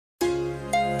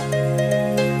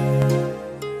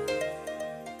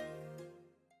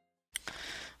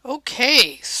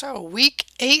Okay, so week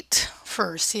 8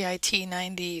 for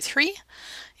CIT93,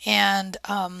 and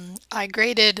I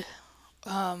graded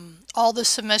all the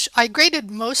submission. I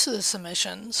graded most of the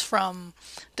submissions from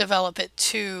Develop It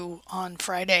 2 on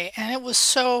Friday, and it was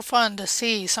so fun to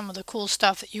see some of the cool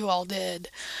stuff that you all did.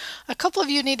 A couple of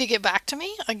you need to get back to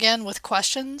me again with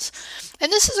questions,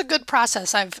 and this is a good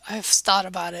process. I've thought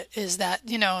about it. Is that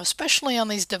especially on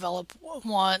these develop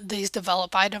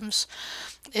items,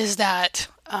 is that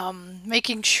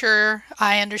making sure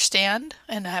I understand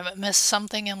and I haven't missed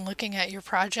something in looking at your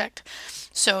project.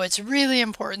 So it's really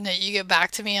important that you get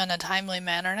back to me in a timely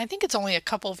manner. And I think it's only a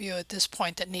couple of you at this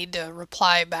point that need to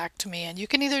reply back to me. And you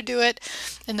can either do it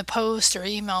in the post or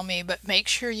email me, but make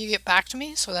sure you get back to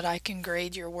me so that I can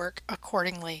grade your work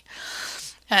accordingly.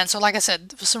 And so, like I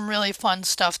said, some really fun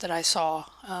stuff that I saw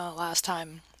last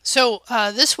time. So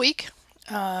this week,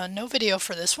 no video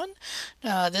for this one.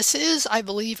 This is, I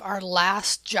believe, our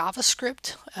last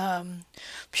JavaScript,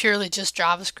 purely just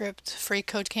JavaScript free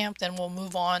code camp. Then we'll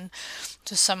move on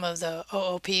to some of the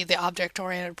OOP, the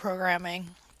object-oriented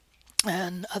programming,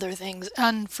 and other things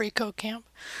on free code camp.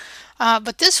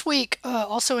 But this week,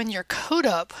 also in your code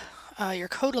up, your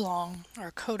code along,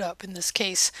 or code up in this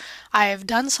case, I have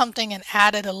done something and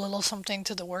added a little something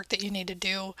to the work that you need to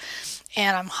do,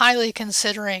 and I'm highly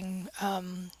considering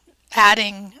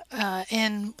adding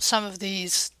in some of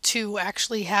these to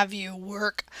actually have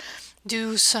you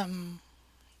do some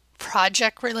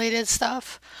project related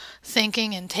stuff,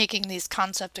 thinking and taking these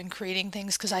concepts and creating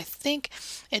things, because I think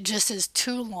it just is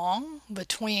too long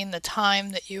between the time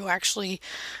that you actually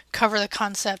cover the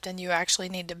concept and you actually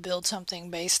need to build something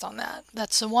based on that.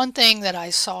 That's the one thing that I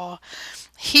saw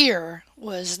here,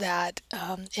 was that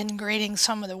in grading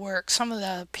some of the work, some of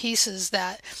the pieces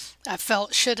that I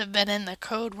felt should have been in the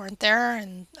code weren't there,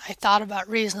 and I thought about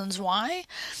reasons why,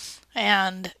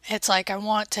 and it's like I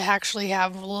want to actually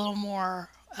have a little more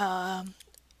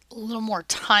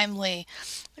timely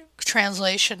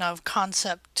translation of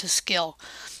concept to skill.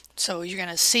 So you're going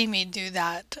to see me do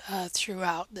that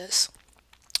throughout this.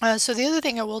 So the other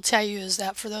thing I will tell you is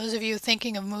that for those of you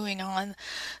thinking of moving on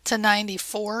to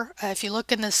 94, if you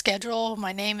look in the schedule,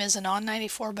 my name isn't on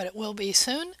 94, but it will be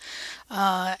soon.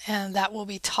 And that will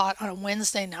be taught on a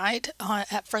Wednesday night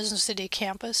at Fresno City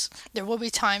campus. There will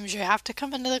be times you have to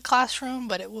come into the classroom,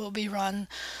 but it will be run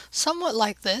somewhat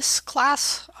like this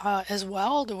class as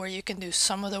well, to where you can do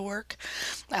some of the work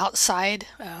outside.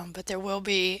 But there will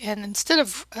be, and instead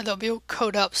of, there'll be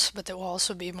code ups, but there will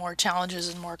also be more challenges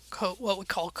and more what we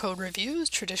call code reviews,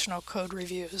 traditional code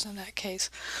reviews in that case.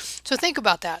 So think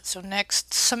about that. So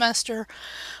next semester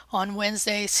on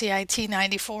Wednesday,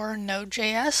 CIT94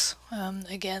 Node.js.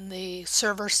 Again, the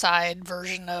server-side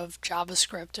version of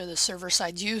JavaScript, or the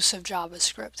server-side use of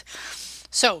JavaScript.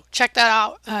 So check that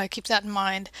out. Keep that in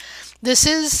mind. This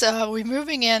is, we're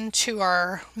moving into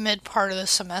our mid part of the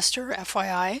semester,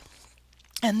 FYI.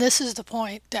 And this is the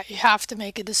point that you have to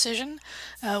make a decision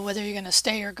whether you're going to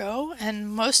stay or go. And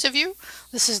most of you,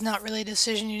 this is not really a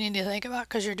decision you need to think about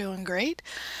because you're doing great.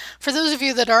 For those of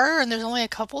you that are, and there's only a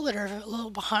couple that are a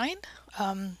little behind,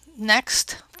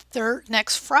 next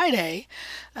Friday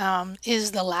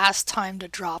is the last time to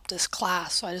drop this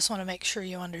class. So I just want to make sure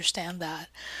you understand that.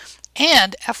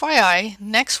 And FYI,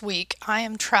 next week I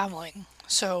am traveling.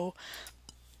 So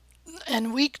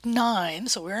in week 9,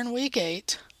 so we're in week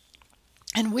 8.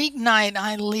 And week 9,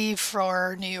 I leave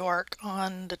for New York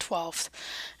on the 12th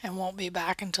and won't be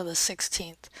back until the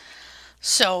 16th.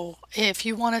 So if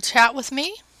you want to chat with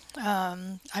me,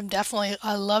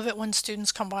 I love it when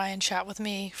students come by and chat with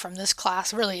me from this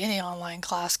class, really any online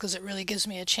class, because it really gives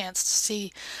me a chance to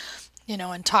see,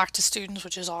 and talk to students,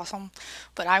 which is awesome.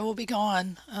 But I will be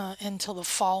gone until the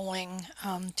following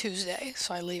Tuesday.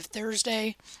 So I leave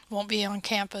Thursday, won't be on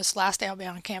campus. Last day I'll be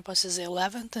on campus is the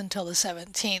 11th until the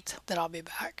 17th that I'll be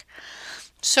back.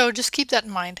 So just keep that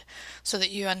in mind so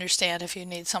that you understand, if you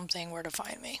need something, where to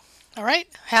find me. All right,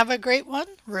 have a great one.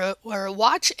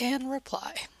 Watch and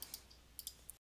reply.